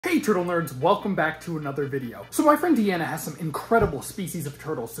turtle nerds, welcome back to another video. So my friend Deanna has some incredible species of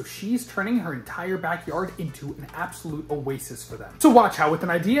turtles, so she's turning her entire backyard into an absolute oasis for them. So watch how with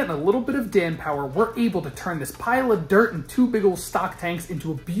an idea and a little bit of Dan power, we're able to turn this pile of dirt and two big old stock tanks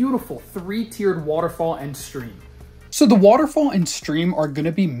into a beautiful 3-tiered waterfall and stream. So the waterfall and stream are going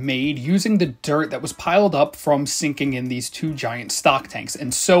to be made using the dirt that was piled up from sinking in these two giant stock tanks.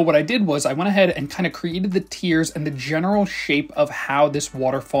 And so what I did was I went ahead and kind of created the tiers and the general shape of how this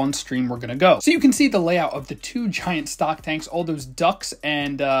waterfall and stream were going to go. So you can see the layout of the two giant stock tanks, all those ducks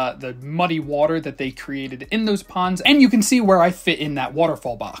and the muddy water that they created in those ponds. And you can see where I fit in that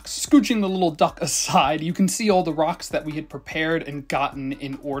waterfall box. Scooching the little duck aside, you can see all the rocks that we had prepared and gotten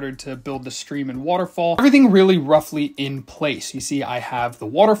in order to build the stream and waterfall. Everything really roughly in place. You see I have the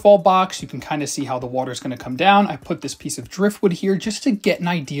waterfall box. You can kind of see how the water is going to come down. I put this piece of driftwood here just to get an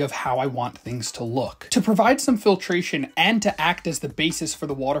idea of how I want things to look. To provide some filtration and to act as the basis for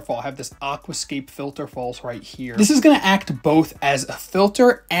the waterfall, I have this aquascape filter falls right here. This is going to act both as a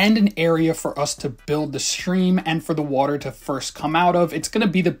filter and an area for us to build the stream and for the water to first come out of. It's going to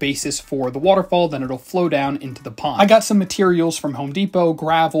be the basis for the waterfall, then it'll flow down into the pond. I got some materials from Home Depot,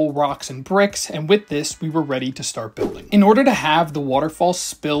 gravel, rocks, and bricks, and with this we were ready to start building. In order to have the waterfall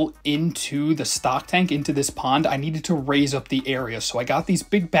spill into the stock tank, into this pond, I needed to raise up the area. So I got these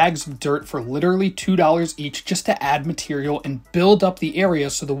big bags of dirt for literally $2 each just to add material and build up the area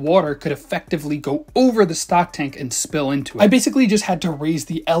so the water could effectively go over the stock tank and spill into it. I basically just had to raise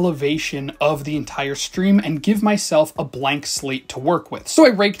the elevation of the entire stream and give myself a blank slate to work with. So I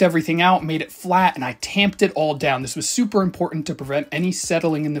raked everything out, made it flat, and I tamped it all down. This was super important to prevent any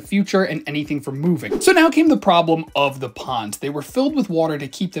settling in the future and anything from moving. So now came the problem of the ponds. They were filled with water to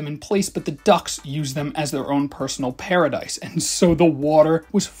keep them in place, but the ducks used them as their own personal paradise. And so the water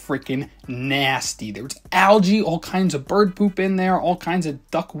was freaking nasty. There was algae, all kinds of bird poop in there, all kinds of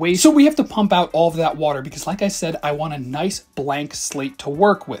duck waste. So we have to pump out all of that water because, like I said, I want a nice blank slate to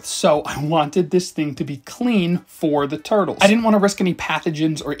work with. So I wanted this thing to be clean for the turtles. I didn't want to risk any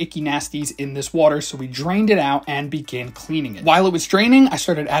pathogens or icky nasties in this water, so we drained it out and began cleaning it. While it was draining, I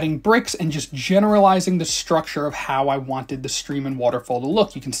started adding bricks and just generalizing the structure of how I wanted the stream and waterfall to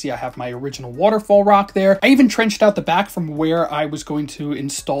look. You can see I have my original waterfall rock there. I even trenched out the back from where I was going to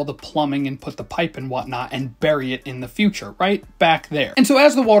install the plumbing and put the pipe and whatnot and bury it in the future, right back there. And so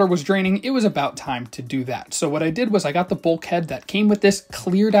as the water was draining, it was about time to do that. So what I did was I got the bulkhead that came with this,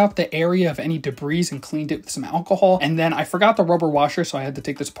 cleared out the area of any debris and cleaned it with some alcohol. And then I forgot the rubber washer, so I had to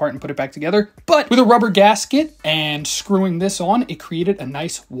take this apart and put it back together. But with a rubber gasket and screwing this on, it created a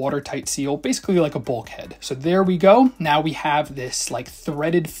nice watertight seal, basically like a bulkhead. So there we go. Now we have this like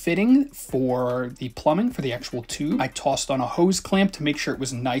threaded fitting for the plumbing for the actual tube. I tossed on a hose clamp to make sure it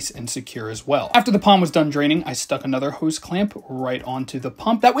was nice and secure as well. After the pond was done draining, I stuck another hose clamp right onto the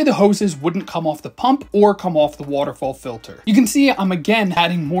pump. That way the hoses wouldn't come off the pump or come off the waterfall filter. You can see I'm again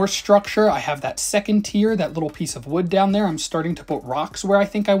adding more structure. I have that second tier, that little piece of wood down there. I'm starting to put rocks where I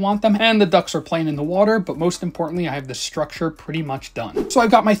think I want them, and the ducks are playing in the water, but most importantly, I have the structure pretty much done. So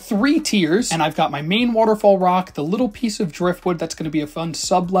I've got my 3 tiers, and I've got my main waterfall rock, the little piece of driftwood that's going to be a fun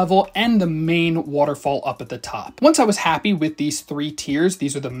sub-level, and the main waterfall up at the top. Once I was happy with these 3 tiers,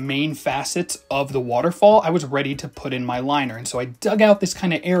 these are the main facets of the waterfall, I was ready to put in my liner. And so I dug out this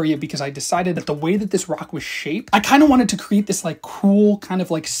kind of area because I decided that the way that this rock was shaped, I kind of wanted to create this like cool kind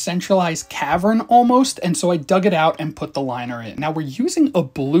of like centralized cavern almost. And so I dug it out and put the liner in. Now we're using a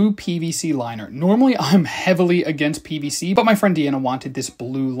blue PVC liner. Normally I'm heavily against PVC, but my friend Deanna wanted this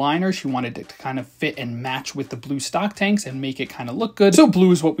blue liner. She wanted it to kind of fit and match with the blue stock tanks and make it kind of look good. So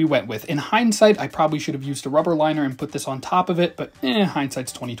blue is what we went with. In hindsight, I probably should have used a rubber liner and put this on top of it, but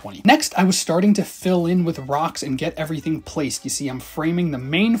hindsight's 20/20. Next, I was starting to fill in with rocks and get everything placed. You see, I'm framing the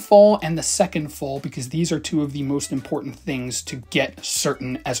main fall and the second fall because these are 2 of the most important things to get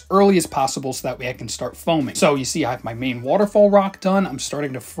certain as early as possible so that way I can start foaming. So you see, I have my main waterfall rock done. I'm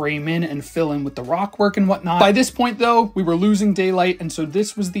starting to frame in and fill in with the rock work and whatnot. By this point though, we were losing daylight, and so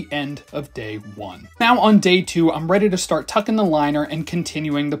this was the end of day 1. Now on day 2, I'm ready to start tucking the liner and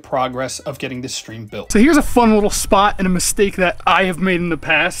continuing the progress of getting this stream built. So here's a fun little spot and a mistake that I have made in the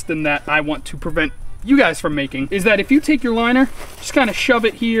past and that I want to prevent you guys from making, is that if you take your liner, just kind of shove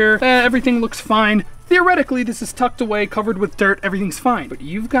it here, everything looks fine. Theoretically, this is tucked away, covered with dirt, everything's fine. But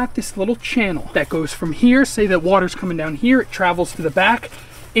you've got this little channel that goes from here, say that water's coming down here, it travels to the back,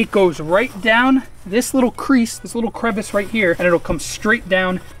 it goes right down this little crease, this little crevice right here, and it'll come straight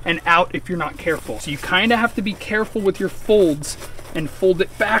down and out if you're not careful. So you kind of have to be careful with your folds and fold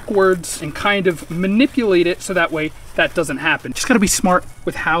it backwards and kind of manipulate it so that way that doesn't happen. Just gotta be smart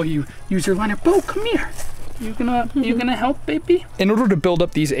with how you use your liner. Bo, come here. You gonna help, baby? In order to build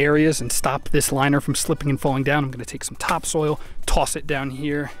up these areas and stop this liner from slipping and falling down, I'm gonna take some topsoil, toss it down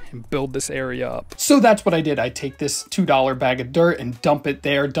here, and build this area up. So that's what I did. I take this $2 bag of dirt and dump it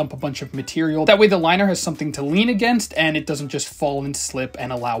there, dump a bunch of material. That way the liner has something to lean against and it doesn't just fall and slip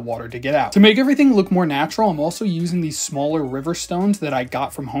and allow water to get out. To make everything look more natural, I'm also using these smaller river stones that I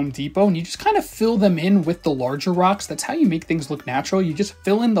got from Home Depot, and you just kind of fill them in with the larger rocks. That's how you make things look natural. You just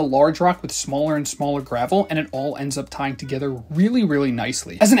fill in the large rock with smaller and smaller gravel, and it all ends up tying together really, really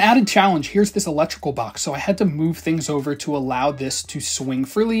nicely. As an added challenge, here's this electrical box, so I had to move things over to allow this to swing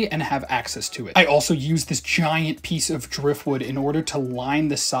freely and have access to it. I also used this giant piece of driftwood in order to line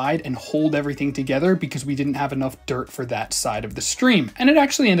the side and hold everything together because we didn't have enough dirt for that side of the stream, and it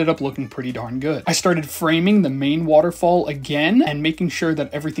actually ended up looking pretty darn good. I started framing the main waterfall again and making sure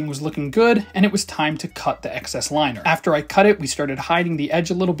that everything was looking good, and it was time to cut the excess liner. After I cut it, we started hiding the edge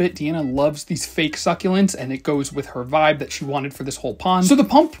a little bit. Deanna loves these fake succulents, and it goes with her vibe that she wanted for this whole pond. So the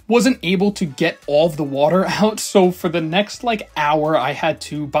pump wasn't able to get all of the water out, so for the next hour, I had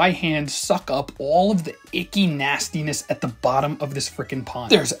to, by hand, suck up all of the icky nastiness at the bottom of this freaking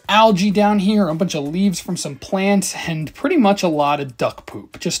pond. There's algae down here, a bunch of leaves from some plants, and pretty much a lot of duck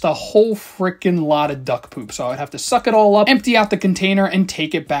poop. Just a whole freaking lot of duck poop. So I'd have to suck it all up, empty out the container, and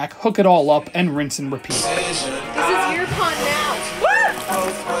take it back, hook it all up, and rinse and repeat. This is your pond now.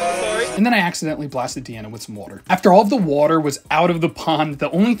 And then I accidentally blasted Deanna with some water. After all of the water was out of the pond, the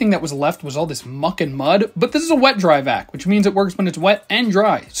only thing that was left was all this muck and mud, but this is a wet dry vac, which means it works when it's wet and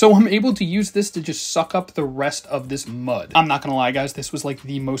dry. So I'm able to use this to just suck up the rest of this mud. I'm not gonna lie, guys, this was like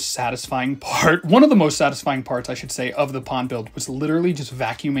the most satisfying part. One of the most satisfying parts, I should say, of the pond build was literally just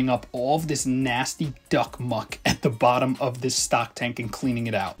vacuuming up all of this nasty duck muck at the bottom of this stock tank and cleaning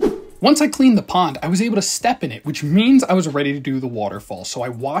it out. Once I cleaned the pond, I was able to step in it, which means I was ready to do the waterfall. So I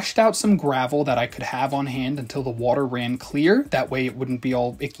washed out some gravel that I could have on hand until the water ran clear. That way it wouldn't be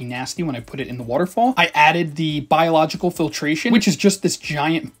all icky nasty when I put it in the waterfall. I added the biological filtration, which is just this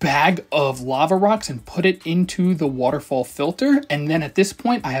giant bag of lava rocks, and put it into the waterfall filter. And then at this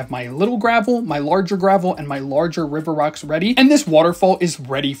point, I have my little gravel, my larger gravel, and my larger river rocks ready. And this waterfall is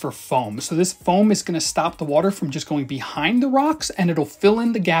ready for foam. So this foam is gonna stop the water from just going behind the rocks, and it'll fill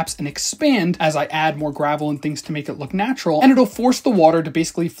in the gaps and expand as I add more gravel and things to make it look natural, and it'll force the water to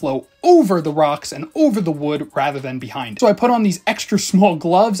basically flow over the rocks and over the wood rather than behind it. So I put on these extra small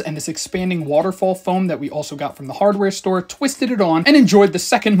gloves and this expanding waterfall foam that we also got from the hardware store, twisted it on, and enjoyed the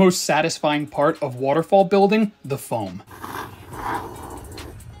second most satisfying part of waterfall building, the foam.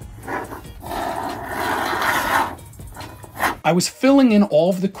 I was filling in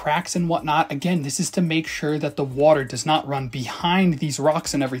all of the cracks and whatnot. Again, this is to make sure that the water does not run behind these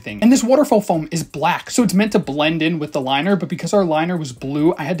rocks and everything. And this waterfall foam is black, so it's meant to blend in with the liner, but because our liner was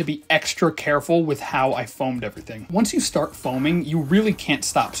blue, I had to be extra careful with how I foamed everything. Once you start foaming, you really can't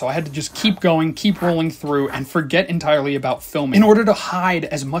stop, so I had to just keep going, keep rolling through, and forget entirely about filming in order to hide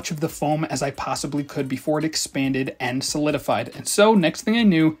as much of the foam as I possibly could before it expanded and solidified. And so, next thing I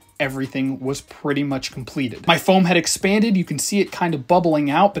knew, everything was pretty much completed. My foam had expanded. You can see it kind of bubbling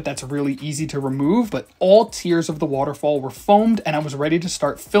out, but that's really easy to remove. But all tiers of the waterfall were foamed, and I was ready to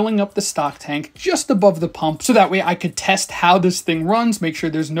start filling up the stock tank just above the pump, so that way I could test how this thing runs, make sure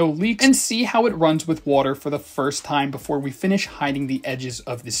there's no leaks, and see how it runs with water for the first time before we finish hiding the edges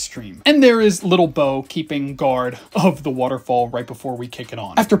of this stream. And there is little Bo keeping guard of the waterfall right before we kick it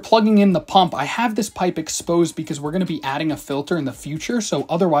on. After plugging in the pump, I have this pipe exposed because we're going to be adding a filter in the future, so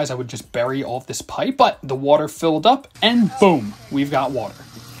otherwise I would just bury all of this pipe, but the water filled up and boom, we've got water.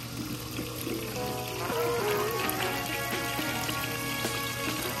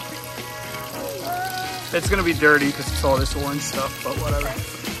 It's gonna be dirty because it's all this orange stuff, but whatever.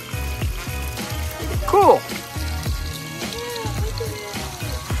 Cool.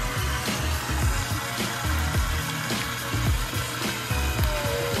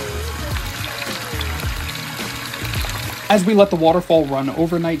 As we let the waterfall run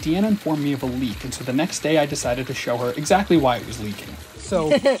overnight, Deanna informed me of a leak, and so the next day I decided to show her exactly why it was leaking.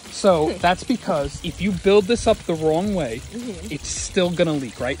 So that's because if you build this up the wrong way, it's still gonna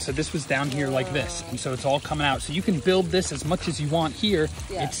leak, right? So this was down here like this, and so it's all coming out. So you can build this as much as you want here,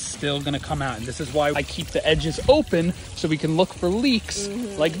 it's still gonna come out. And this is why I keep the edges open so we can look for leaks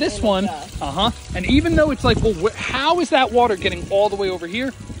like this one. And even though it's like, well, how is that water getting all the way over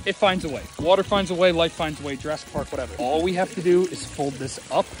here? It finds a way. Water finds a way, life finds a way, Jurassic Park, whatever. All we have to do is fold this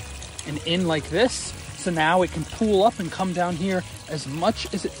up and in like this. So now it can pool up and come down here as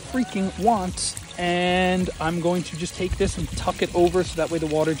much as it freaking wants. And I'm going to just take this and tuck it over so that way the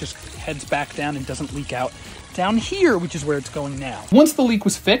water just heads back down and doesn't leak out down here, which is where it's going now. Once the leak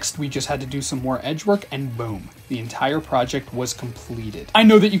was fixed, we just had to do some more edge work, and boom, the entire project was completed. I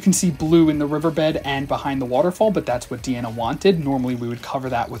know that you can see blue in the riverbed and behind the waterfall, but that's what Deanna wanted. Normally we would cover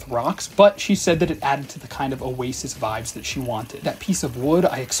that with rocks, but she said that it added to the kind of Oasis vibes that she wanted. That piece of wood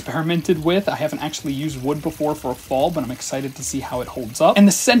I experimented with. I haven't actually used wood before for a fall, but I'm excited to see how it holds up. And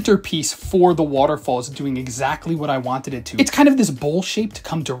the centerpiece for the waterfall is doing exactly what I wanted it to. It's kind of this bowl shape to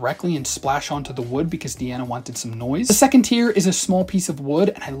come directly and splash onto the wood because Deanna wanted some noise. The second tier is a small piece of wood,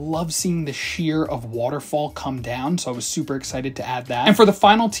 and I love seeing the sheer of waterfall come down, so I was super excited to add that. And for the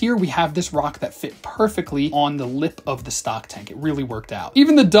final tier, we have this rock that fit perfectly on the lip of the stock tank. It really worked out.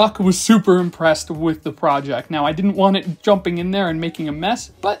 Even the duck was super impressed with the project. Now, I didn't want it jumping in there and making a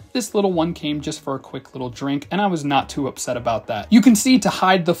mess, but this little one came just for a quick little drink, and I was not too upset about that. You can see to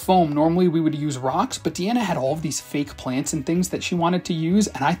hide the foam, normally we would use rocks, but Deanna had all of these fake plants and things that she wanted to use,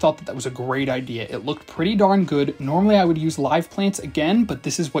 and I thought that that was a great idea. It looked pretty darn good. Normally I would use live plants again, but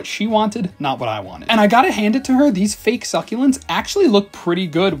this is what she wanted, not what I wanted. And I gotta hand it to her, these fake succulents actually look pretty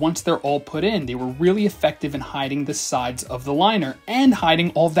good once they're all put in. They were really effective in hiding the sides of the liner and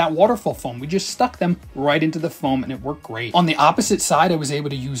hiding all of that waterfall foam. We just stuck them right into the foam and it worked great. On the opposite side, I was able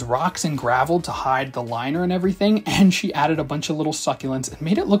to use rocks and gravel to hide the liner and everything, and she added a bunch of little succulents and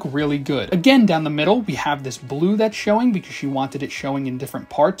made it look really good. Again, down the middle, we have this blue that's showing because she wanted it showing in different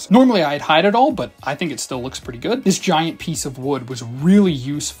parts. Normally I'd hide it all, but I think it still looks pretty good. This giant piece of wood was really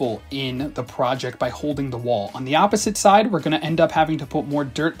useful in the project by holding the wall. On the opposite side, we're gonna end up having to put more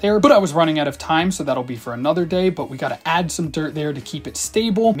dirt there, but I was running out of time, so that'll be for another day, but we gotta add some dirt there to keep it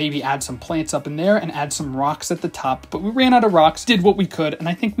stable, maybe add some plants up in there and add some rocks at the top, but we ran out of rocks, did what we could, and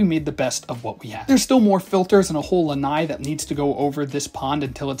I think we made the best of what we had. There's still more filters and a whole lanai that needs to go over this pond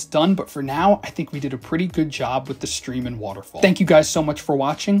until it's done, but for now, I think we did a pretty good job with the stream and waterfall. Thank you guys so much for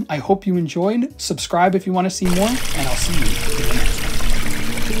watching. I hope you enjoyed. Subscribe if you want to see more, and I'll see you in the next one.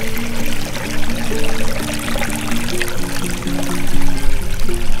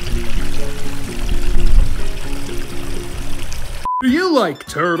 Do you like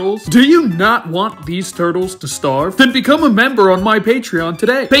turtles? Do you not want these turtles to starve? Then become a member on my Patreon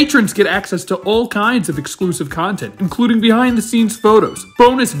today. Patrons get access to all kinds of exclusive content, including behind the scenes photos,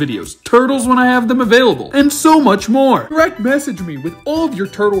 bonus videos, turtles when I have them available, and so much more. Direct message me with all of your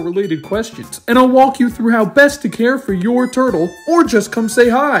turtle related questions, and I'll walk you through how best to care for your turtle, or just come say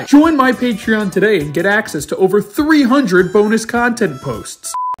hi. Join my Patreon today and get access to over 300 bonus content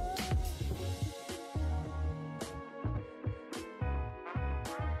posts.